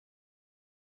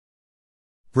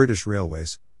British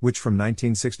Railways, which from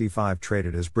 1965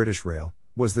 traded as British Rail,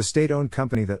 was the state-owned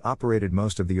company that operated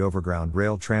most of the overground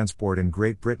rail transport in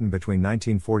Great Britain between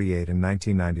 1948 and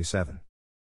 1997.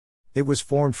 It was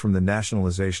formed from the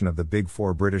nationalisation of the Big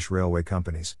Four British railway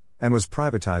companies, and was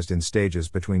privatised in stages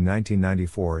between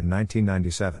 1994 and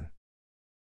 1997.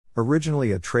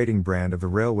 Originally a trading brand of the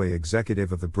Railway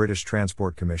Executive of the British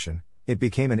Transport Commission, it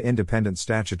became an independent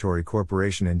statutory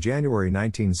corporation in January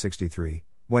 1963,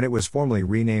 when it was formally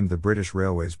renamed the British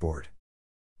Railways Board.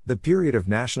 The period of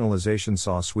nationalisation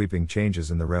saw sweeping changes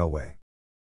in the railway.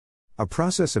 A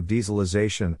process of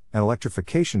dieselisation and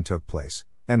electrification took place,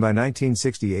 and by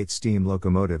 1968 steam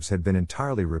locomotives had been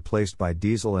entirely replaced by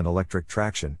diesel and electric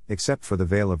traction, except for the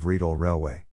Vale of Rheidol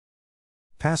Railway.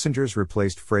 Passengers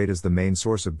replaced freight as the main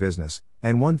source of business,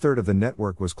 and 1/3 of the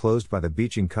network was closed by the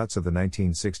beaching cuts of the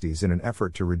 1960s in an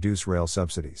effort to reduce rail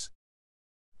subsidies.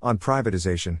 On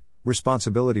privatisation,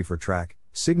 responsibility for track,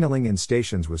 signalling in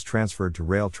stations was transferred to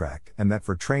Railtrack and that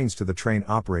for trains to the train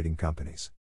operating companies.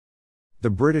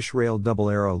 The British Rail double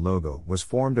arrow logo was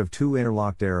formed of two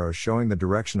interlocked arrows showing the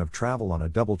direction of travel on a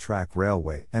double-track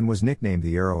railway and was nicknamed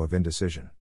the Arrow of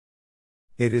Indecision.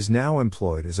 It is now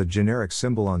employed as a generic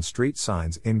symbol on street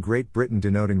signs in Great Britain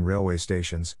denoting railway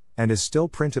stations, and is still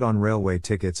printed on railway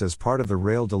tickets as part of the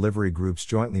Rail Delivery Group's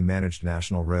jointly managed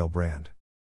National Rail brand.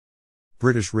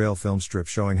 British Rail film strip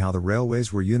showing how the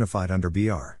railways were unified under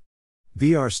BR.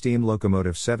 BR steam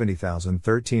locomotive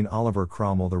 70,013 Oliver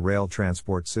Cromwell. The rail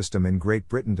transport system in Great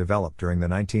Britain developed during the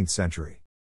 19th century.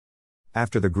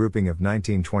 After the grouping of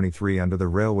 1923 under the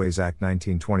Railways Act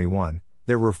 1921,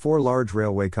 there were four large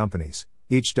railway companies,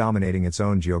 each dominating its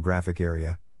own geographic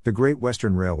area: the Great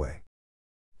Western Railway,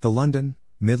 the London,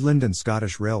 Midland and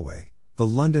Scottish Railway, the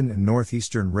London and North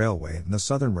Eastern Railway and the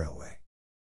Southern Railway.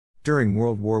 During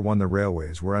World War I the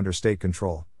railways were under state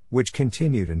control, which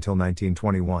continued until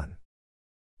 1921.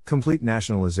 Complete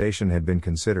nationalisation had been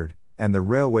considered, and the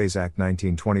Railways Act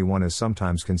 1921 is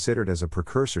sometimes considered as a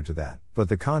precursor to that, but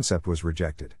the concept was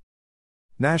rejected.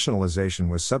 Nationalisation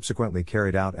was subsequently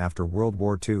carried out after World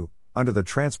War II, under the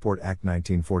Transport Act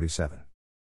 1947.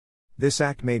 This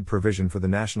act made provision for the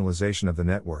nationalisation of the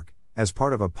network, as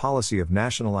part of a policy of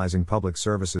nationalising public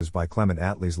services by Clement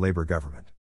Attlee's Labour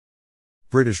government.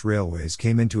 British Railways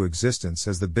came into existence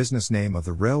as the business name of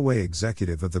the Railway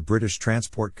Executive of the British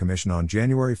Transport Commission on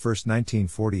January 1,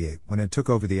 1948, when it took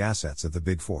over the assets of the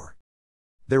Big Four.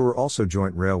 There were also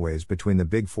joint railways between the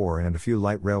Big Four and a few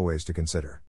light railways to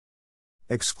consider.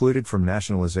 Excluded from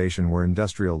nationalisation were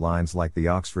industrial lines like the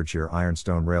Oxfordshire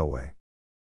Ironstone Railway.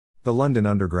 The London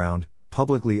Underground,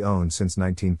 publicly owned since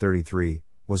 1933,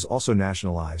 was also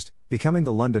nationalised, becoming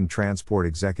the London Transport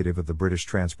Executive of the British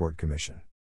Transport Commission.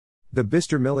 The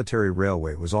Bicester Military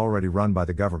Railway was already run by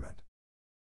the government.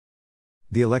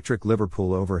 The electric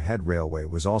Liverpool Overhead Railway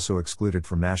was also excluded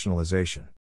from nationalisation.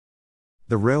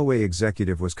 The Railway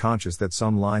Executive was conscious that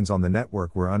some lines on the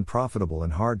network were unprofitable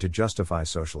and hard to justify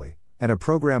socially, and a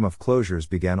program of closures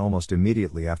began almost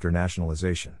immediately after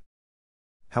nationalisation.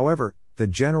 However, the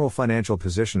general financial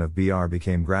position of BR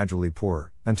became gradually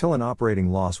poorer, until an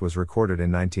operating loss was recorded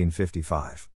in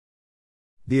 1955.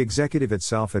 The executive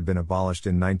itself had been abolished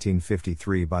in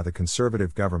 1953 by the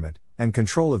Conservative government, and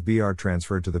control of BR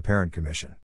transferred to the parent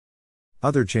commission.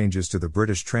 Other changes to the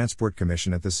British Transport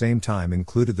Commission at the same time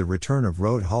included the return of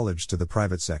road haulage to the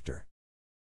private sector.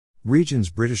 Regions.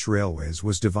 British Railways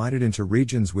was divided into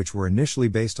regions which were initially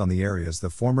based on the areas the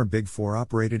former Big Four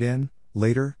operated in.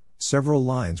 Later, several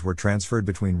lines were transferred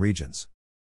between regions.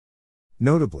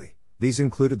 Notably, these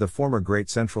included the former Great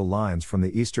Central lines from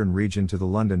the Eastern region to the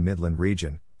London Midland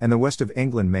region, and the West of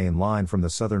England Main line from the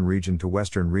Southern region to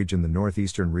Western region. The North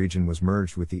Eastern region was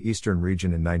merged with the Eastern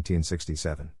region in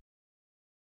 1967.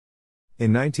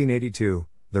 In 1982,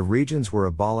 the regions were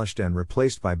abolished and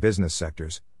replaced by business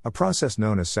sectors, a process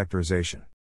known as sectorization.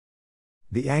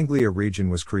 The Anglia region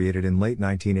was created in late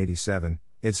 1987,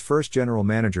 its first general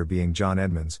manager being John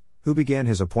Edmonds, who began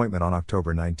his appointment on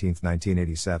October 19,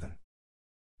 1987.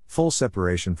 Full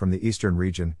separation from the Eastern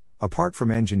region, apart from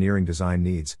engineering design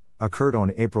needs, occurred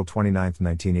on April 29,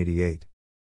 1988.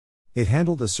 It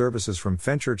handled the services from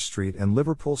Fenchurch Street and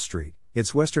Liverpool Street,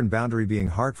 its western boundary being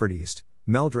Hertford East,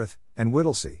 Meldreth, and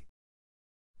Whittlesea.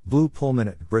 Blue Pullman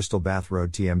at Bristol Bath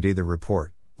Road TMD. The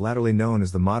report, latterly known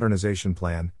as the Modernisation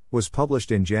Plan, was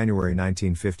published in January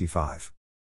 1955.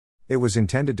 It was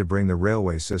intended to bring the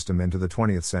railway system into the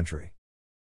 20th century.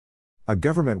 A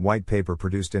government white paper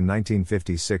produced in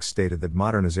 1956 stated that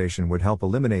modernisation would help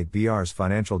eliminate BR's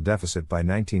financial deficit by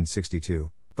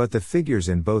 1962, but the figures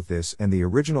in both this and the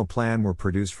original plan were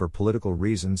produced for political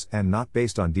reasons and not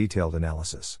based on detailed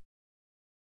analysis.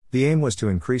 The aim was to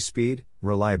increase speed,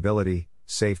 reliability,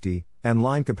 safety, and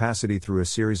line capacity through a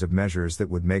series of measures that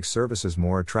would make services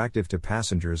more attractive to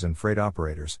passengers and freight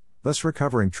operators, thus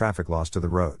recovering traffic loss to the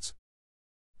roads.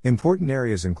 Important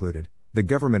areas included: the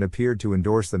government appeared to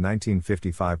endorse the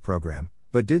 1955 program,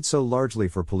 but did so largely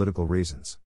for political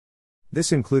reasons.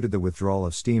 This included the withdrawal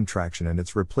of steam traction and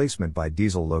its replacement by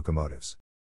diesel locomotives.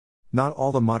 Not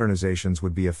all the modernizations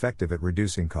would be effective at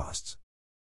reducing costs.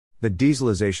 The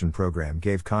dieselization program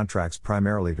gave contracts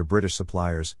primarily to British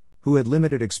suppliers, who had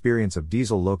limited experience of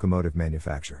diesel locomotive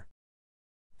manufacture,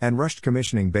 and rushed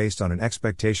commissioning based on an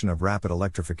expectation of rapid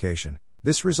electrification.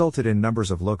 This resulted in numbers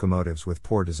of locomotives with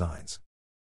poor designs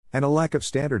and a lack of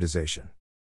standardization.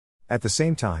 At the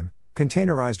same time,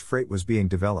 containerized freight was being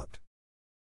developed.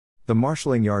 The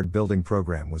marshalling yard building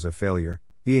program was a failure,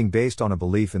 being based on a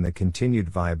belief in the continued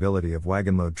viability of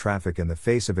wagon load traffic in the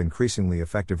face of increasingly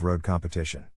effective road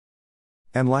competition,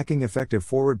 and lacking effective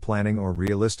forward planning or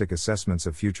realistic assessments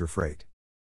of future freight.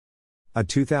 A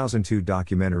 2002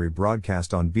 documentary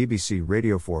broadcast on BBC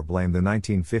Radio 4 blamed the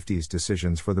 1950s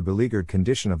decisions for the beleaguered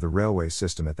condition of the railway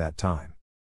system at that time.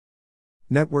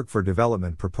 Network for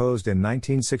Development proposed in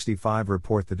 1965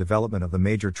 report the development of the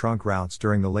major trunk routes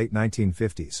during the late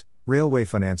 1950s. Railway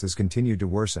finances continued to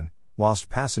worsen, whilst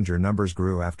passenger numbers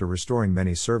grew after restoring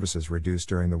many services reduced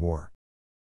during the war.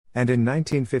 And in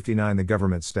 1959 the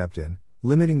government stepped in,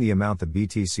 limiting the amount the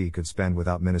BTC could spend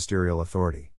without ministerial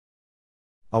authority.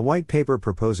 A white paper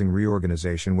proposing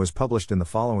reorganization was published in the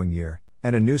following year,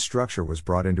 and a new structure was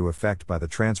brought into effect by the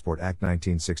Transport Act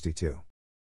 1962.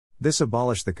 This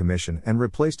abolished the Commission and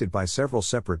replaced it by several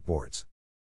separate boards.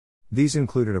 These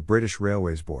included a British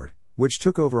Railways Board, which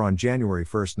took over on January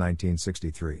 1,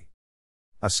 1963.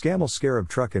 A Scamell Scarab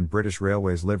truck in British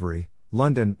Railways livery,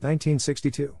 London,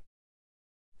 1962.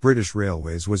 British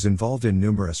Railways was involved in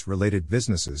numerous related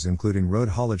businesses including road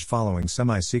haulage following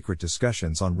semi-secret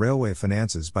discussions on railway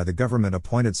finances by the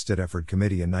government-appointed Statutory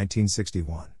Committee in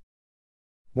 1961.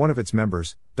 One of its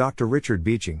members, Dr. Richard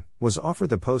Beeching, was offered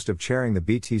the post of chairing the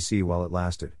BTC while it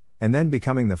lasted, and then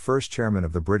becoming the first chairman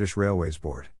of the British Railways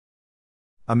Board.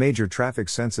 A major traffic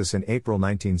census in April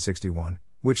 1961,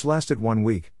 which lasted 1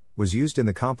 week, was used in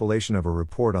the compilation of a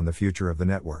report on the future of the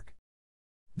network.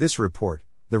 This report,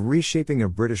 The Reshaping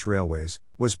of British Railways,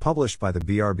 was published by the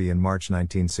BRB in March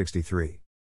 1963.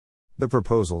 The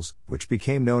proposals, which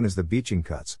became known as the Beeching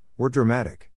Cuts, were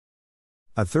dramatic.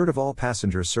 A third of all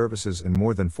passenger services and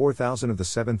more than 4,000 of the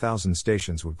 7,000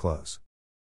 stations would close.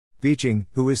 Beeching,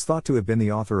 who is thought to have been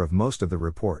the author of most of the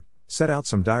report, set out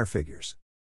some dire figures.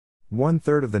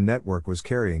 1/3 of the network was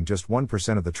carrying just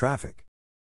 1% of the traffic.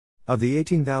 Of the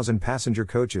 18,000 passenger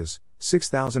coaches,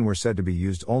 6,000 were said to be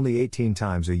used only 18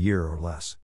 times a year or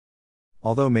less.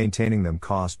 Although maintaining them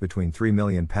cost between £3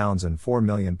 million and £4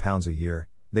 million a year,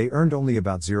 they earned only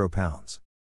about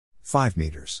 £0.5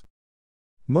 meters.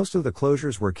 Most of the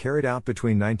closures were carried out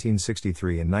between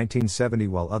 1963 and 1970,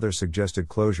 while other suggested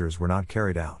closures were not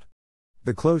carried out.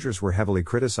 The closures were heavily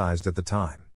criticized at the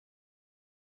time.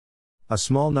 A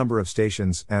small number of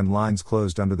stations and lines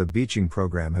closed under the Beeching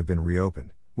program have been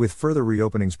reopened, with further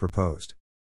reopenings proposed.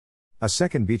 A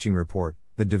second Beeching report,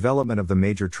 The Development of the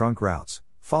Major Trunk Routes,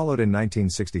 followed in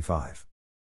 1965.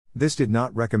 This did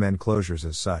not recommend closures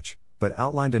as such, but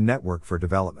outlined a network for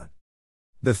development.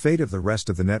 The fate of the rest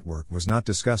of the network was not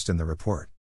discussed in the report.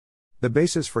 The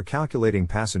basis for calculating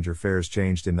passenger fares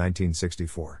changed in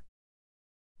 1964.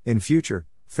 In future,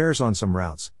 fares on some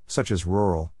routes, such as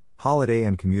rural, holiday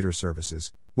and commuter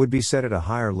services, would be set at a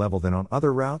higher level than on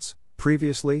other routes.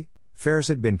 Previously, fares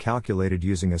had been calculated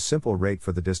using a simple rate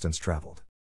for the distance traveled,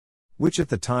 which at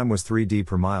the time was 3d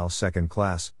per mile second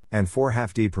class, and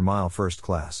 4/2d per mile first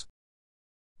class.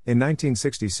 In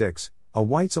 1966, a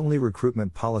whites-only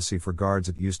recruitment policy for guards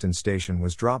at Euston Station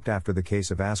was dropped after the case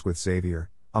of Asquith Xavier,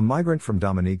 a migrant from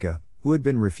Dominica, who had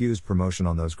been refused promotion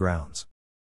on those grounds,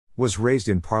 was raised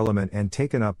in Parliament and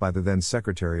taken up by the then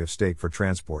Secretary of State for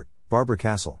Transport, Barbara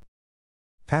Castle.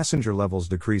 Passenger levels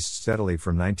decreased steadily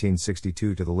from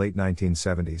 1962 to the late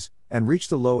 1970s, and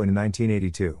reached a low in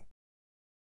 1982.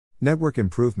 Network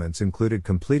improvements included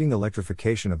completing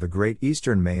electrification of the Great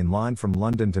Eastern Main Line from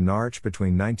London to Norwich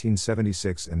between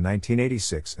 1976 and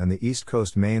 1986 and the East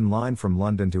Coast Main Line from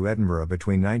London to Edinburgh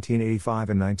between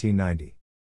 1985 and 1990.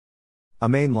 A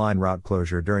main line route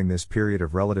closure during this period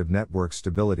of relative network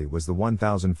stability was the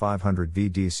 1500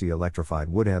 VDC electrified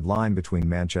Woodhead line between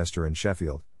Manchester and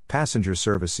Sheffield. Passenger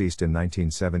service ceased in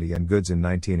 1970 and goods in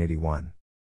 1981.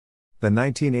 The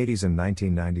 1980s and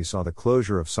 1990s saw the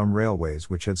closure of some railways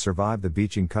which had survived the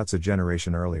Beeching Cuts a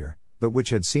generation earlier, but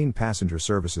which had seen passenger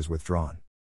services withdrawn.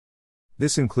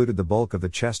 This included the bulk of the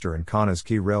Chester and Connah's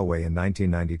Quay Railway in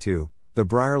 1992, the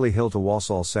Brierley Hill to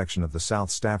Walsall section of the South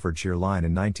Staffordshire Line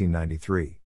in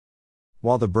 1993.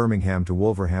 While the Birmingham to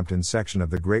Wolverhampton section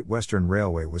of the Great Western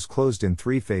Railway was closed in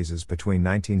 3 phases between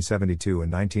 1972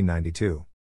 and 1992.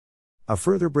 A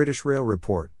further British Rail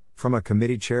report, from a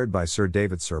committee chaired by Sir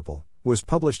David Serple, was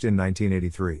published in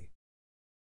 1983.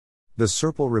 The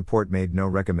Serple report made no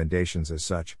recommendations as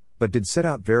such, but did set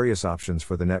out various options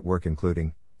for the network,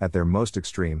 including, at their most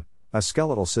extreme, a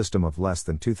skeletal system of less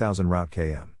than 2,000 route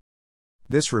km.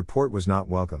 This report was not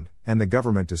welcomed, and the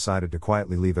government decided to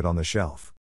quietly leave it on the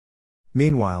shelf.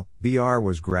 Meanwhile, BR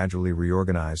was gradually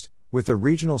reorganized, with the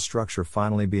regional structure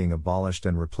finally being abolished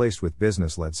and replaced with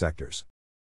business-led sectors.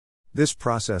 This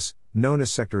process, known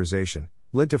as sectorization,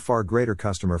 led to far greater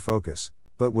customer focus,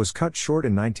 but was cut short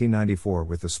in 1994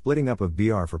 with the splitting up of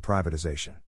BR for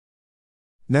privatisation.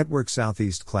 Network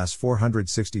Southeast Class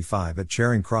 465 at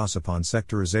Charing Cross. Upon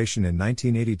sectorization in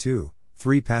 1982,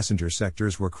 3 passenger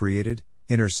sectors were created: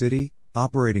 Intercity,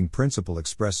 operating principal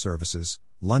express services,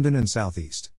 London and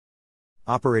Southeast,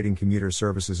 operating commuter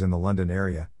services in the London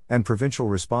area, and Provincial,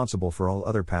 responsible for all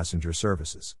other passenger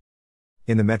services.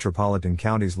 In the metropolitan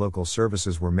counties, local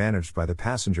services were managed by the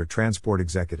passenger transport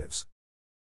executives.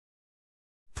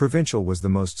 Provincial was the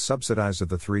most subsidized of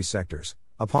the 3 sectors.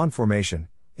 Upon formation,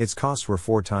 its costs were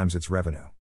 4 times its revenue.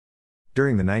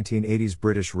 During the 1980s,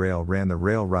 British Rail ran the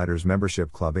Rail Riders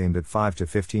Membership Club aimed at 5 to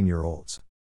 15-year-olds.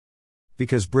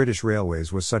 Because British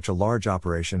Railways was such a large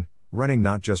operation, running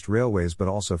not just railways but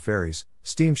also ferries,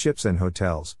 steamships and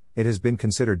hotels, it has been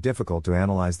considered difficult to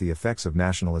analyze the effects of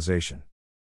nationalisation.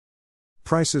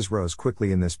 Prices rose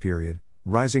quickly in this period,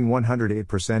 rising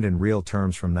 108% in real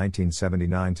terms from 1979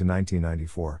 to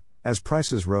 1994, as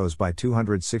prices rose by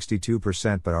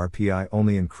 262% but RPI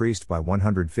only increased by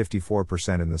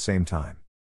 154% in the same time.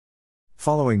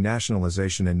 Following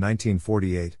nationalisation in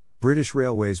 1948, British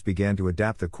Railways began to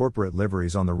adapt the corporate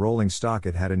liveries on the rolling stock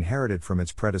it had inherited from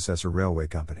its predecessor railway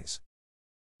companies.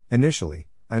 Initially,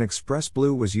 an express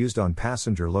blue was used on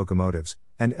passenger locomotives,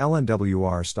 and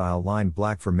LNWR-style line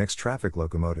black for mixed-traffic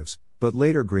locomotives, but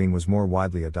later green was more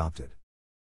widely adopted.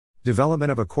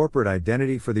 Development of a corporate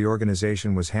identity for the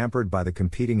organisation was hampered by the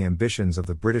competing ambitions of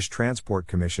the British Transport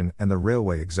Commission and the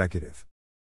Railway Executive.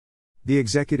 The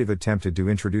executive attempted to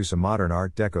introduce a modern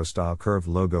Art Deco-style curved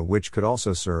logo which could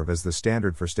also serve as the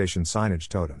standard for station signage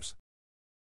totems.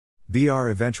 BR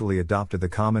eventually adopted the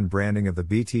common branding of the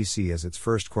BTC as its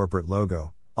first corporate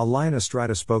logo, a lion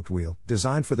astride a spoked wheel,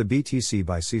 designed for the BTC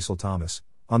by Cecil Thomas.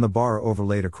 On the bar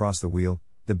overlaid across the wheel,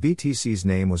 the BTC's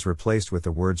name was replaced with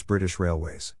the words British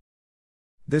Railways.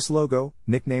 This logo,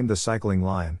 nicknamed the Cycling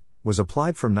Lion, was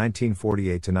applied from 1948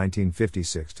 to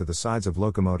 1956 to the sides of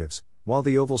locomotives, while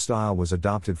the oval style was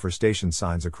adopted for station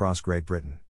signs across Great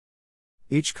Britain.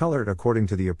 Each colored according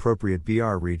to the appropriate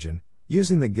BR region,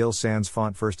 using the Gill Sans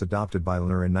font first adopted by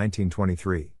Liner in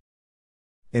 1923.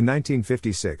 In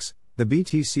 1956, the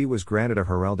BTC was granted a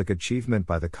heraldic achievement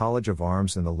by the College of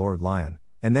Arms and the Lord Lion,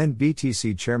 and then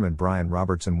BTC chairman Brian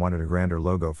Robertson wanted a grander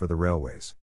logo for the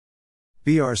railways.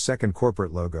 BR's second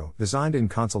corporate logo, designed in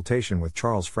consultation with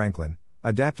Charles Franklin,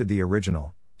 adapted the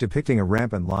original, depicting a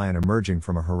rampant lion emerging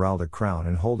from a heraldic crown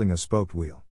and holding a spoked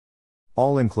wheel.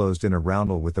 All enclosed in a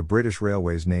roundel with the British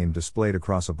Railways name displayed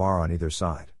across a bar on either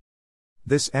side.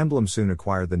 This emblem soon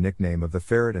acquired the nickname of the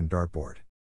ferret and dartboard.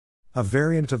 A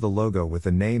variant of the logo with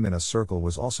the name in a circle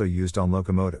was also used on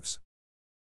locomotives.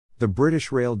 The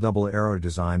British Rail double arrow,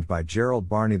 designed by Gerald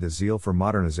Barney. The zeal for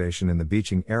modernisation in the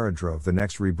Beeching era drove the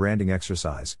next rebranding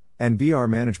exercise, and BR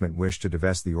management wished to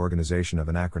divest the organisation of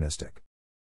anachronistic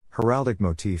heraldic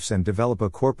motifs and develop a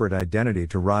corporate identity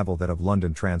to rival that of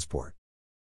London Transport.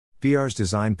 BR's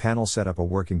design panel set up a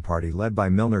working party led by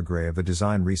Milner Gray of the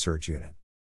Design Research Unit.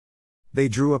 They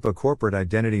drew up a corporate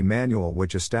identity manual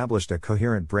which established a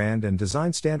coherent brand and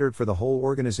design standard for the whole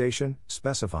organisation,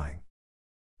 specifying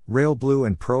Rail Blue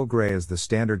and Pearl Grey as the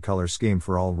standard color scheme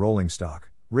for all rolling stock,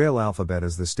 Rail Alphabet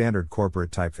as the standard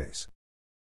corporate typeface.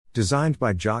 Designed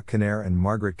by Jock Kinnair and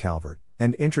Margaret Calvert,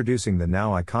 and introducing the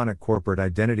now iconic corporate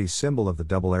identity symbol of the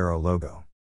double arrow logo.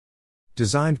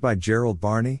 Designed by Gerald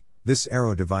Barney, this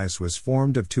arrow device was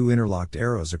formed of 2 interlocked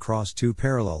arrows across 2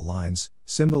 parallel lines,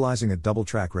 symbolizing a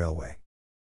double-track railway.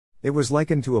 It was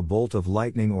likened to a bolt of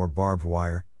lightning or barbed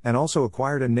wire, and also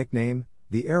acquired a nickname,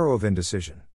 the Arrow of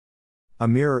Indecision. A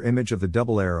mirror image of the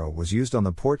double arrow was used on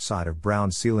the port side of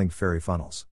brown sea-linked ferry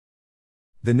funnels.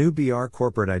 The new BR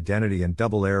corporate identity and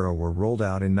double arrow were rolled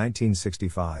out in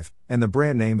 1965, and the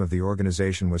brand name of the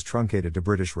organization was truncated to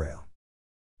British Rail.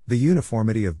 The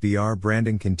uniformity of BR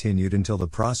branding continued until the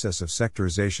process of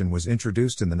sectorization was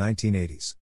introduced in the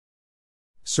 1980s.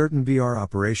 Certain BR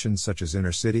operations such as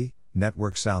Intercity,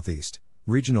 Network Southeast,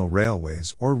 Regional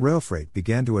Railways or Railfreight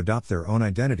began to adopt their own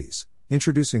identities,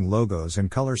 introducing logos and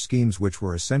color schemes which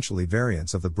were essentially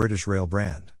variants of the British Rail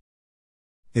brand.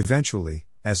 Eventually,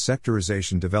 as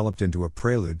sectorization developed into a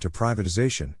prelude to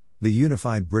privatisation, the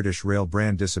unified British Rail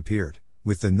brand disappeared,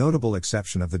 with the notable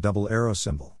exception of the double arrow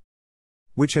symbol,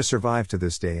 which has survived to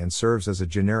this day and serves as a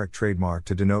generic trademark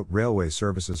to denote railway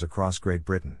services across Great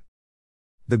Britain.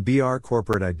 The BR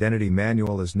Corporate Identity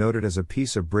Manual is noted as a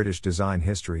piece of British design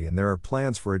history, and there are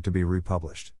plans for it to be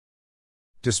republished.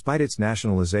 Despite its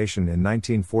nationalisation in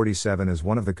 1947 as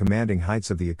one of the commanding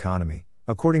heights of the economy,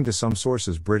 according to some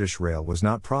sources British Rail was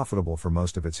not profitable for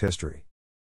most of its history.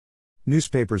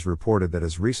 Newspapers reported that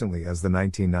as recently as the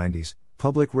 1990s,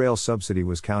 public rail subsidy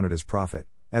was counted as profit.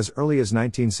 As early as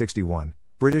 1961,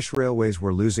 British Railways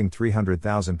were losing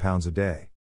 £300,000 a day.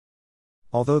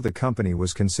 Although the company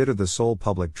was considered the sole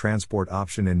public transport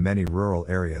option in many rural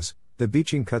areas, the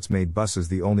beaching cuts made buses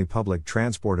the only public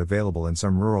transport available in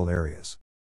some rural areas.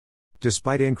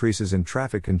 Despite increases in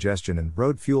traffic congestion and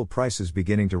road fuel prices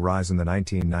beginning to rise in the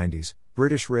 1990s,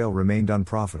 British Rail remained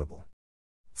unprofitable.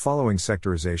 Following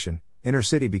sectorization,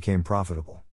 Intercity became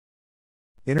profitable.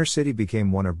 Intercity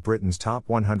became one of Britain's top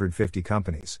 150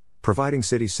 companies, providing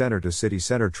city centre to city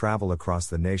centre travel across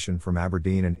the nation from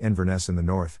Aberdeen and Inverness in the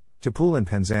north, to Poole and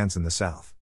Penzance in the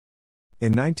south.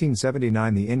 In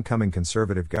 1979, the incoming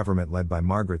Conservative government led by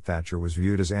Margaret Thatcher was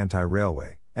viewed as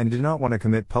anti-railway, and did not want to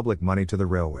commit public money to the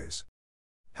railways.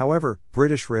 However,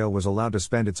 British Rail was allowed to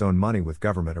spend its own money with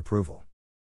government approval.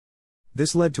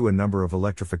 This led to a number of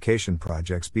electrification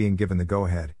projects being given the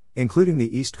go-ahead, including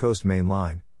the East Coast Main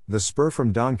Line, the spur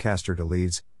from Doncaster to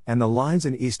Leeds, and the lines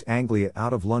in East Anglia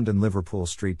out of London Liverpool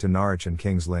Street to Norwich and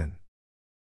King's Lynn.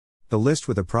 The list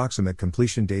with approximate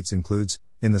completion dates includes,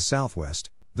 in the southwest,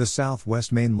 the South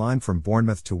West Main Line from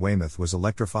Bournemouth to Weymouth was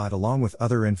electrified along with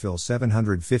other infill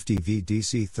 750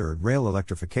 VDC third rail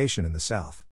electrification in the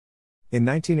south. In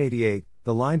 1988,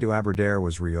 the line to Aberdare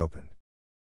was reopened.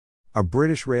 A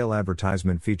British Rail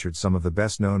advertisement featured some of the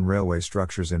best-known railway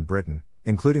structures in Britain,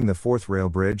 including the Forth Rail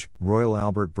Bridge, Royal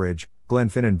Albert Bridge,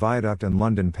 Glenfinnan Viaduct and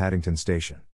London Paddington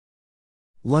Station.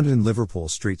 London Liverpool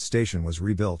Street Station was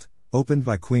rebuilt, opened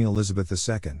by Queen Elizabeth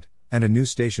II, and a new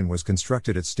station was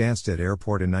constructed at Stansted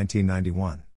Airport in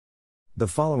 1991. The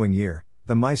following year,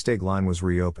 the Maesteg Line was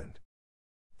reopened.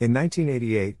 In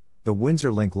 1988, the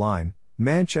Windsor Link Line,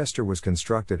 Manchester was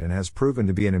constructed and has proven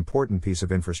to be an important piece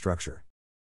of infrastructure.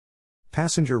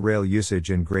 Passenger rail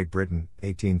usage in Great Britain,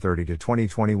 1830 to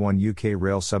 2021 UK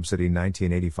rail subsidy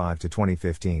 1985 to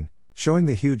 2015, showing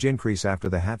the huge increase after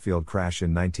the Hatfield crash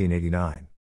in 1989.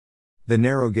 The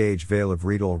narrow gauge Vale of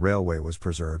Rheidol Railway was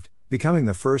preserved, becoming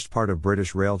the first part of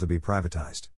British Rail to be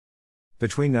privatised.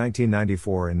 Between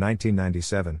 1994 and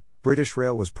 1997, British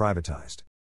Rail was privatised.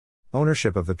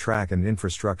 Ownership of the track and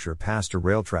infrastructure passed to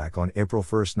Railtrack on April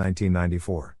 1,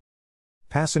 1994.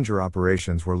 Passenger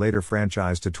operations were later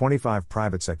franchised to 25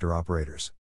 private sector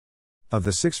operators. Of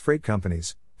the 6 freight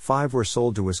companies, 5 were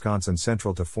sold to Wisconsin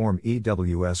Central to form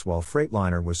EWS, while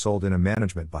Freightliner was sold in a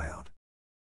management buyout.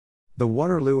 The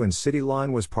Waterloo and City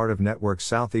Line was part of Network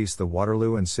Southeast. The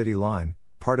Waterloo and City Line,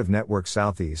 part of Network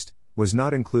Southeast, was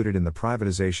not included in the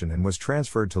privatisation and was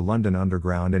transferred to London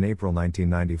Underground in April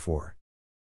 1994.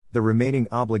 The remaining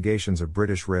obligations of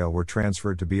British Rail were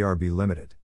transferred to BRB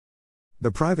Limited.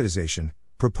 The privatisation,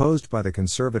 proposed by the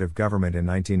Conservative government in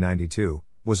 1992,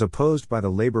 was opposed by the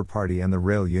Labour Party and the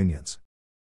rail unions.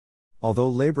 Although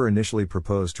Labour initially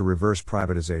proposed to reverse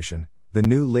privatisation, the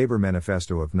new Labour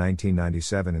manifesto of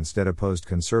 1997 instead opposed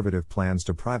Conservative plans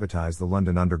to privatise the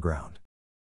London Underground.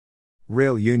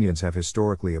 Rail unions have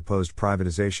historically opposed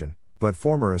privatisation, but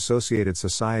former Associated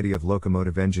Society of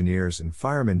Locomotive Engineers and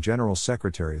Firemen General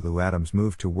Secretary Lou Adams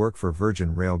moved to work for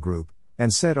Virgin Rail Group,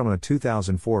 and said on a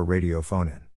 2004 radio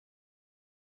phone-in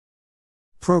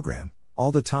program,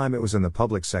 "All the time it was in the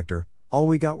public sector, all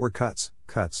we got were cuts,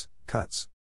 cuts, cuts.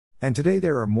 And today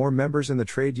there are more members in the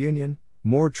trade union,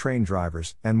 more train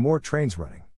drivers, and more trains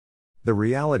running. The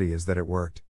reality is that it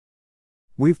worked.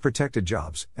 We've protected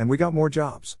jobs, and we got more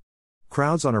jobs."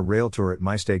 Crowds on a rail tour at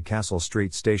Maesteg Castle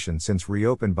Street Station since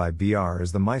reopened by BR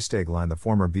as the Maesteg Line, the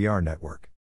former BR network.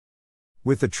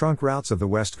 With the trunk routes of the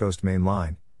West Coast Main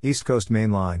Line, East Coast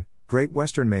Main Line, Great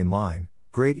Western Main Line,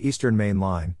 Great Eastern Main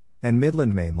Line, and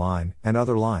Midland Main Line, and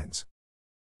other lines.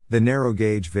 The narrow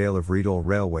gauge Vale of Rheidol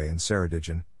Railway in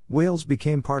Ceredigion, Wales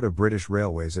became part of British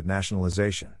Railways at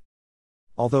nationalisation.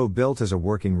 Although built as a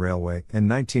working railway, in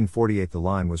 1948 the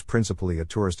line was principally a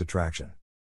tourist attraction.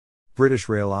 British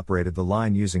Rail operated the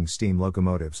line using steam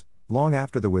locomotives, long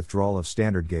after the withdrawal of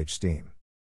standard gauge steam.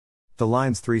 The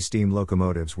line's 3 steam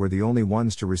locomotives were the only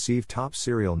ones to receive top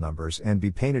serial numbers and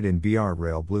be painted in BR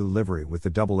Rail blue livery with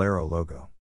the double arrow logo.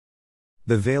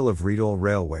 The Vale of Rheidol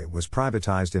Railway was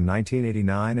privatised in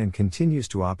 1989 and continues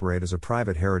to operate as a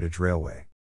private heritage railway.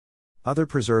 Other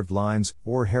preserved lines,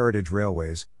 or heritage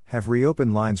railways, have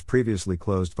reopened lines previously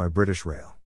closed by British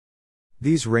Rail.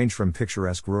 These range from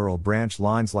picturesque rural branch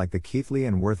lines like the Keighley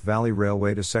and Worth Valley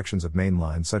Railway to sections of main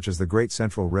lines such as the Great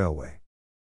Central Railway.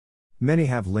 Many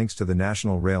have links to the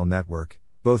National Rail Network,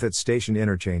 both at station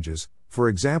interchanges, for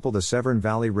example the Severn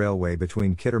Valley Railway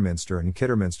between Kidderminster and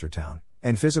Kidderminster Town,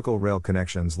 and physical rail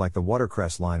connections like the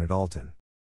Watercress Line at Alton.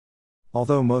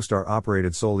 Although most are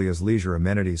operated solely as leisure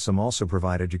amenities, some also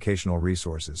provide educational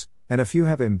resources, and a few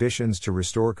have ambitions to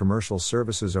restore commercial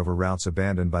services over routes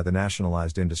abandoned by the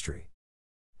nationalised industry.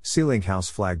 Sealink House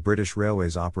Flag British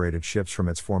Railways operated ships from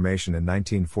its formation in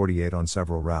 1948 on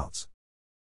several routes.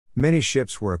 Many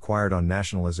ships were acquired on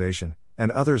nationalisation, and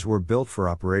others were built for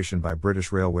operation by British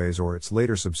Railways or its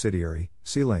later subsidiary,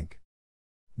 Sealink.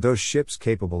 Those ships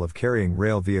capable of carrying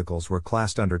rail vehicles were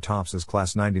classed under tops as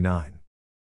Class 99.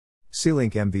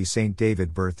 Sealink MV St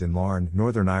David, birthed in Larne,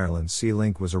 Northern Ireland.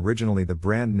 Sealink was originally the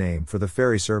brand name for the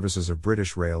ferry services of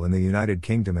British Rail in the United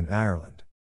Kingdom and Ireland.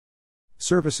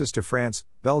 Services to France,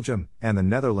 Belgium, and the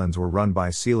Netherlands were run by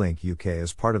Sealink UK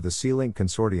as part of the Sealink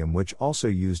Consortium, which also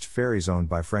used ferries owned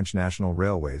by French National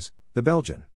Railways, the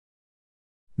Belgian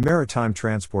Maritime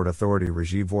Transport Authority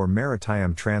Régie voor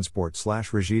Maritime Transport /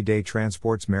 Régie des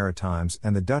Transports Maritimes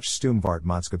and the Dutch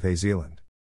Stoomvaartmaatschappij Zeeland.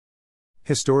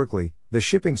 Historically, the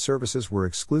shipping services were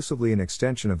exclusively an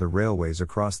extension of the railways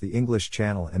across the English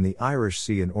Channel and the Irish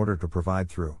Sea in order to provide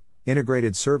through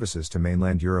integrated services to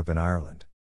mainland Europe and Ireland.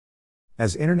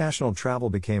 As international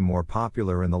travel became more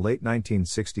popular in the late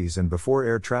 1960s and before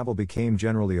air travel became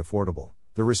generally affordable,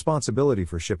 the responsibility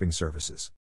for shipping services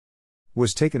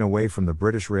was taken away from the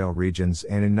British Rail regions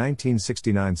and in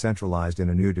 1969 centralised in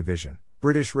a new division,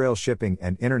 British Rail Shipping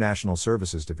and International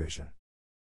Services Division.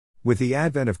 With the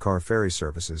advent of car ferry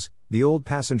services, the old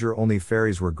passenger-only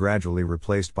ferries were gradually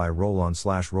replaced by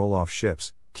roll-on/roll-off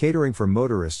ships, catering for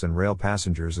motorists and rail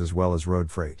passengers as well as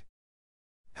road freight.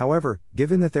 However,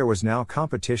 given that there was now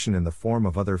competition in the form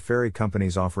of other ferry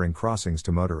companies offering crossings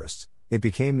to motorists, it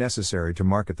became necessary to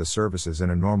market the services in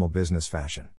a normal business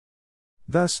fashion.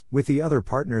 Thus, with the other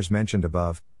partners mentioned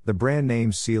above, the brand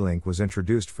name Sealink was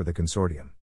introduced for the consortium.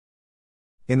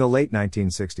 In the late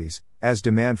 1960s, as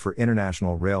demand for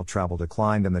international rail travel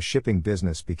declined and the shipping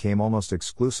business became almost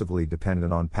exclusively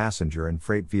dependent on passenger and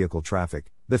freight vehicle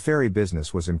traffic, the ferry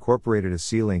business was incorporated as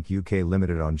Sealink UK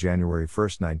Limited on January 1,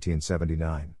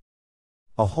 1979.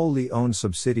 A wholly owned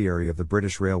subsidiary of the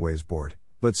British Railways Board,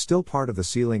 but still part of the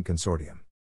Sealink Consortium.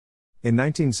 In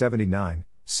 1979,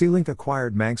 Sealink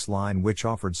acquired Manx Line, which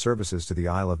offered services to the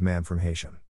Isle of Man from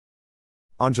Heysham.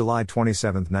 On July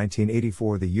 27,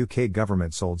 1984, the UK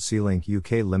government sold Sealink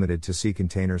UK Limited to Sea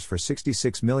Containers for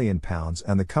 £66 million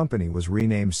and the company was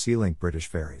renamed Sealink British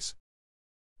Ferries.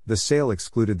 The sale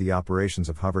excluded the operations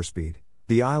of Hoverspeed,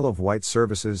 the Isle of Wight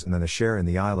services and then a share in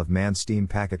the Isle of Man Steam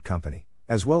Packet Company,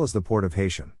 as well as the Port of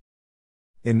Heysham.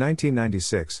 In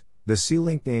 1996, the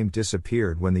Sealink name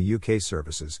disappeared when the UK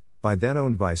services, by then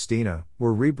owned by Stena,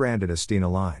 were rebranded as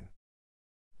Stena Line.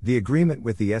 The agreement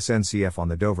with the SNCF on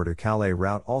the Dover to Calais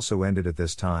route also ended at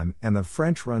this time, and the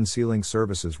French-run Sealink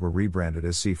services were rebranded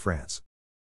as Sea France.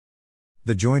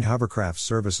 The joint hovercraft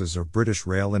services of British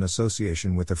Rail in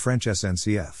association with the French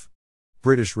SNCF.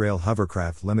 British Rail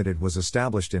Hovercraft Limited was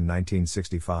established in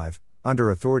 1965, under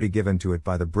authority given to it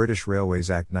by the British Railways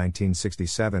Act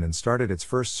 1967 and started its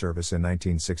first service in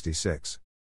 1966.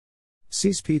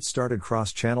 Seaspeed started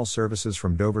cross-channel services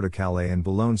from Dover to Calais and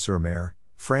Boulogne-sur-Mer,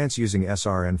 France using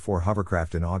SRN4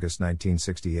 hovercraft in August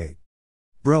 1968.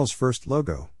 Brel's first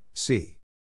logo, C.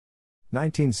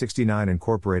 1969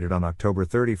 incorporated on October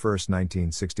 31,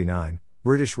 1969,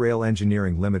 British Rail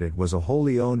Engineering Limited was a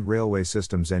wholly owned railway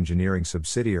systems engineering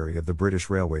subsidiary of the British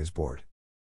Railways Board.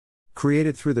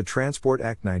 Created through the Transport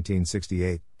Act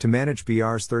 1968, to manage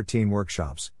BR's 13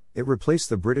 workshops, it replaced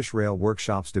the British Rail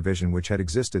Workshops division which had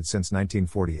existed since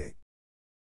 1948.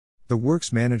 The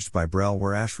works managed by Brel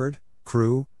were Ashford,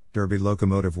 Crewe, Derby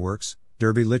Locomotive Works,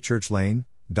 Derby Litchurch Lane,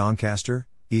 Doncaster,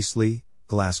 Eastleigh,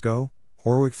 Glasgow,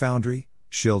 Horwick Foundry,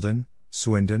 Shildon,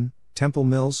 Swindon, Temple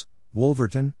Mills,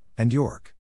 Wolverton, and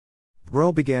York.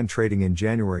 Brel began trading in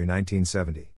January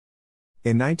 1970.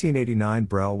 In 1989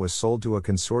 Brel was sold to a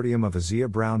consortium of Azia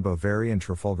Brown Boveri and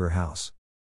Trafalgar House.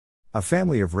 A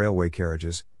family of railway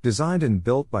carriages, designed and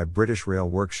built by British Rail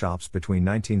Workshops between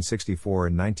 1964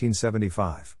 and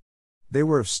 1975. They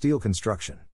were of steel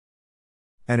construction.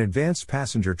 An advanced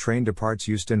passenger train departs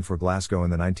Euston for Glasgow in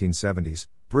the 1970s.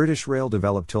 British Rail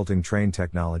developed tilting train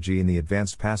technology in the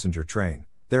advanced passenger train.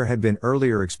 There had been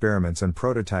earlier experiments and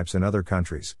prototypes in other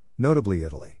countries, notably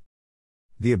Italy.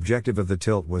 The objective of the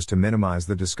tilt was to minimize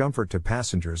the discomfort to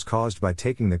passengers caused by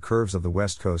taking the curves of the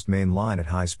West Coast Main Line at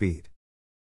high speed.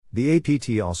 The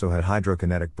APT also had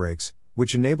hydrokinetic brakes,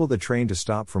 which enabled the train to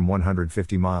stop from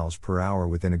 150 miles per hour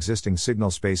within existing signal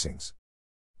spacings.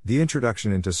 The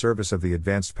introduction into service of the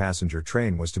advanced passenger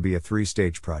train was to be a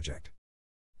three-stage project.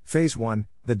 Phase 1,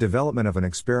 the development of an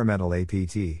experimental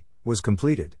APT, was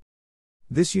completed.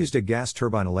 This used a gas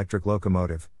turbine electric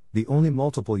locomotive, the only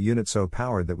multiple unit so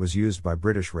powered that was used by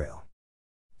British Rail.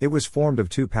 It was formed of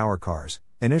two power cars,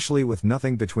 initially with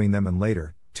nothing between them, and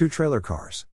later, two trailer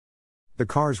cars. The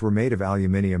cars were made of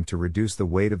aluminium to reduce the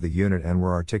weight of the unit and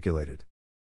were articulated.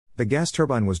 The gas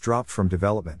turbine was dropped from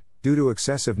development, due to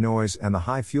excessive noise and the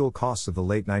high fuel costs of the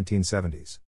late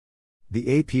 1970s.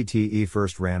 The APTE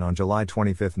first ran on July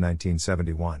 25,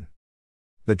 1971.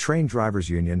 The Train Drivers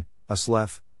Union, a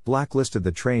SLEF, blacklisted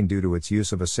the train due to its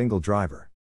use of a single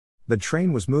driver. The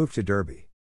train was moved to Derby.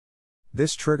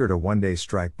 This triggered a one-day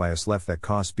strike by a SLEF that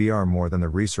cost BR more than the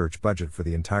research budget for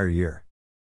the entire year.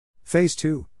 Phase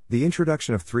 2, the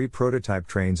introduction of three prototype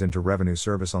trains into revenue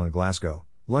service on the Glasgow,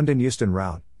 London Euston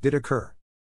route, did occur.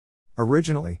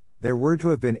 Originally, there were to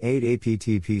have been 8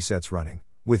 APTP sets running,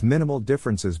 with minimal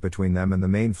differences between them and the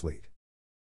main fleet.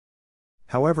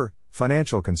 However,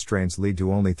 financial constraints lead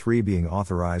to only 3 being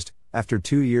authorised, after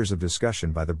 2 years of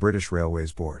discussion by the British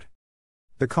Railways Board.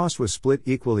 The cost was split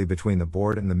equally between the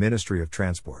board and the Ministry of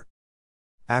Transport.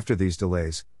 After these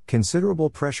delays,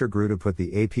 considerable pressure grew to put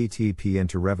the APTP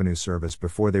into revenue service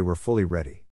before they were fully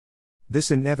ready. This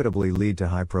inevitably led to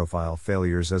high-profile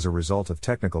failures as a result of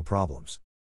technical problems.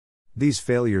 These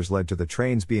failures led to the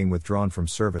trains being withdrawn from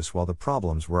service while the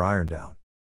problems were ironed out.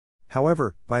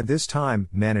 However, by this time,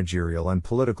 managerial and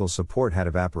political support had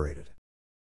evaporated.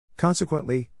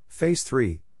 Consequently, Phase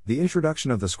 3, the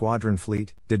introduction of the squadron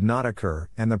fleet, did not occur,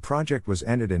 and the project was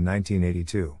ended in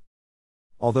 1982.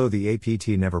 Although the APT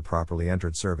never properly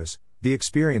entered service, the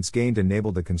experience gained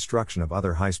enabled the construction of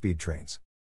other high-speed trains.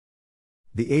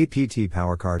 The APT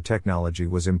powercar technology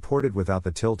was imported without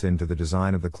the tilt into the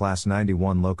design of the Class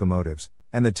 91 locomotives,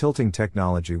 and the tilting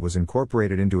technology was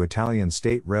incorporated into Italian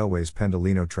State Railways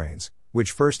Pendolino trains,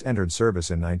 which first entered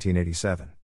service in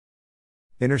 1987.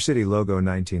 Intercity logo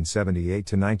 1978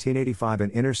 to 1985. An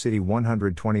Intercity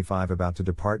 125 about to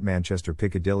depart Manchester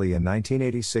Piccadilly in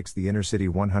 1986. The Intercity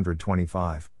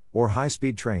 125, or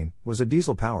high-speed train, was a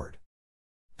diesel-powered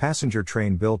passenger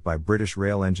train built by British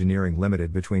Rail Engineering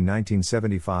Limited between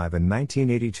 1975 and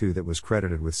 1982 that was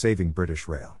credited with saving British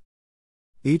Rail.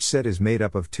 Each set is made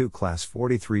up of 2 Class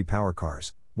 43 power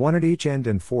cars, 1 at each end,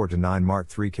 and 4 to 9 Mark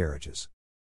III carriages.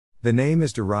 The name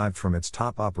is derived from its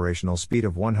top operational speed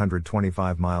of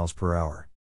 125 miles per hour.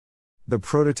 The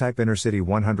prototype Intercity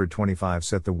 125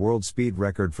 set the world speed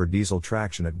record for diesel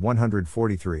traction at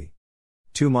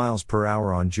 143.2 miles per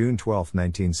hour on June 12,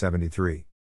 1973.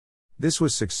 This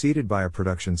was succeeded by a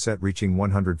production set reaching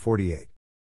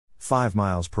 148.5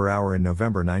 miles per hour in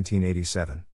November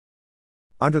 1987.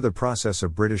 Under the process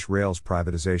of British Rail's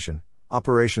privatisation,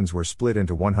 operations were split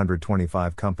into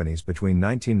 125 companies between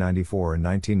 1994 and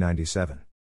 1997.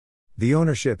 The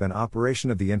ownership and operation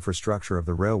of the infrastructure of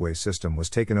the railway system was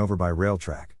taken over by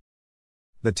Railtrack.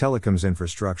 The telecoms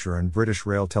infrastructure and British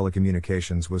Rail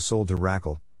Telecommunications was sold to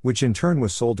Racal, which in turn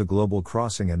was sold to Global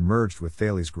Crossing and merged with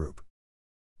Thales Group.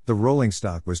 The rolling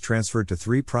stock was transferred to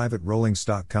 3 private rolling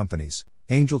stock companies,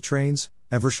 Angel Trains,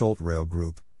 Eversholt Rail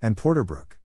Group, and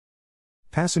Porterbrook.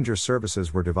 Passenger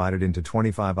services were divided into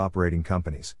 25 operating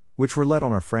companies, which were let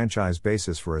on a franchise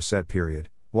basis for a set period,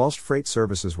 whilst freight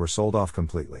services were sold off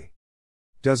completely.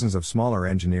 Dozens of smaller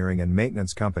engineering and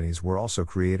maintenance companies were also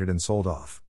created and sold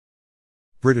off.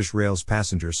 British Rail's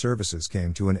passenger services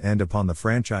came to an end upon the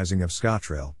franchising of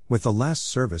ScotRail, with the last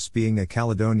service being a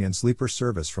Caledonian sleeper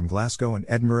service from Glasgow and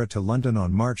Edinburgh to London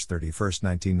on March 31,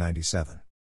 1997.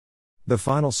 The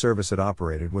final service it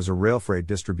operated was a railfreight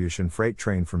distribution freight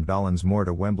train from Dollins Moor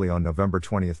to Wembley on November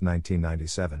 20,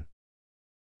 1997.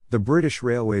 The British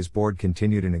Railways Board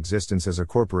continued in existence as a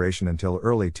corporation until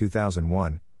early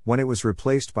 2001, when it was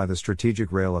replaced by the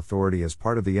Strategic Rail Authority as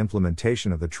part of the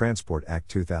implementation of the Transport Act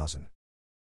 2000.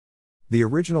 The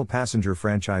original passenger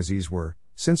franchisees were,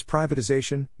 since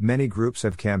privatisation, many groups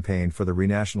have campaigned for the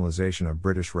renationalisation of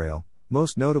British Rail,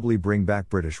 most notably Bring Back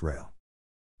British Rail.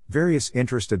 Various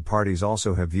interested parties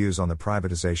also have views on the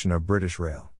privatisation of British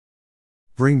Rail.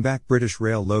 Bring Back British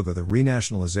Rail logo. The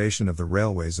renationalisation of the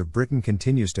railways of Britain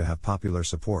continues to have popular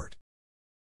support.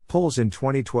 Polls in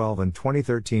 2012 and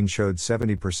 2013 showed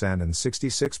 70% and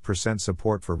 66%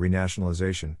 support for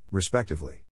renationalization,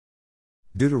 respectively.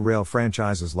 Due to rail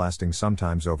franchises lasting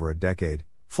sometimes over a decade,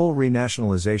 full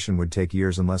renationalization would take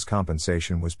years unless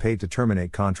compensation was paid to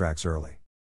terminate contracts early.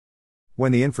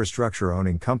 When the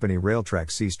infrastructure-owning company Railtrack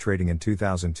ceased trading in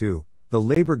 2002, the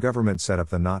Labour government set up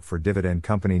the not-for-dividend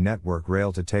company Network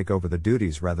Rail to take over the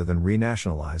duties rather than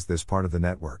renationalize this part of the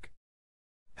network.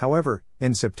 However,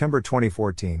 in September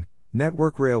 2014,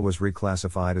 Network Rail was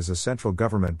reclassified as a central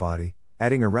government body,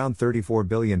 adding around £34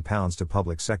 billion to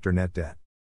public sector net debt.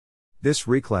 This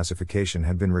reclassification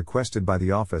had been requested by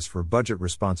the Office for Budget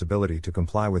Responsibility to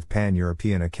comply with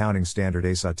Pan-European Accounting Standard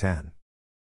ASA 10.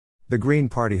 The Green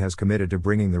Party has committed to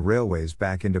bringing the railways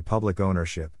back into public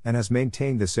ownership and has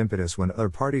maintained this impetus when other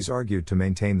parties argued to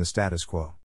maintain the status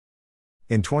quo.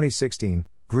 In 2016,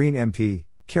 Green MP,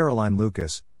 Caroline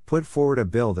Lucas, put forward a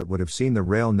bill that would have seen the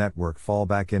rail network fall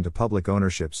back into public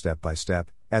ownership step by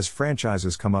step, as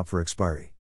franchises come up for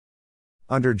expiry.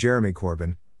 Under Jeremy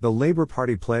Corbyn, the Labour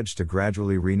Party pledged to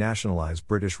gradually renationalise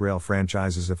British rail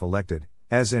franchises if elected,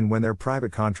 as in when their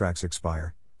private contracts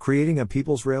expire, creating a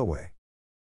people's railway.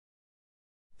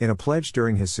 In a pledge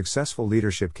during his successful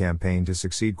leadership campaign to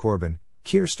succeed Corbyn,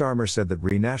 Keir Starmer said that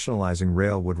renationalising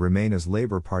rail would remain as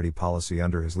Labour Party policy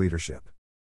under his leadership.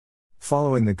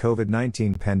 Following the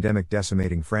COVID-19 pandemic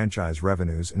decimating franchise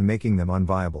revenues and making them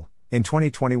unviable, in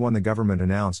 2021 the government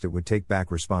announced it would take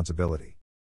back responsibility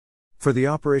for the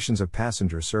operations of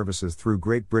passenger services through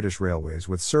Great British Railways,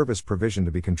 with service provision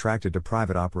to be contracted to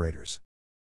private operators.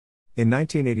 In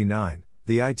 1989,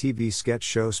 the ITV sketch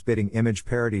show Spitting Image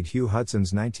parodied Hugh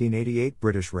Hudson's 1988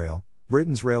 British Rail,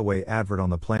 Britain's railway advert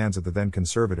on the plans of the then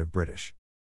conservative British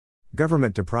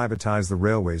government to privatise the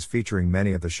railways, featuring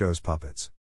many of the show's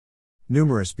puppets,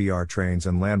 numerous BR trains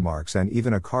and landmarks, and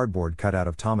even a cardboard cutout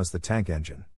of Thomas the Tank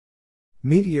Engine.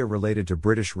 Media related to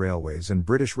British Railways and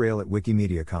British Rail at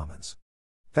Wikimedia Commons.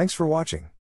 Thanks for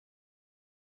watching.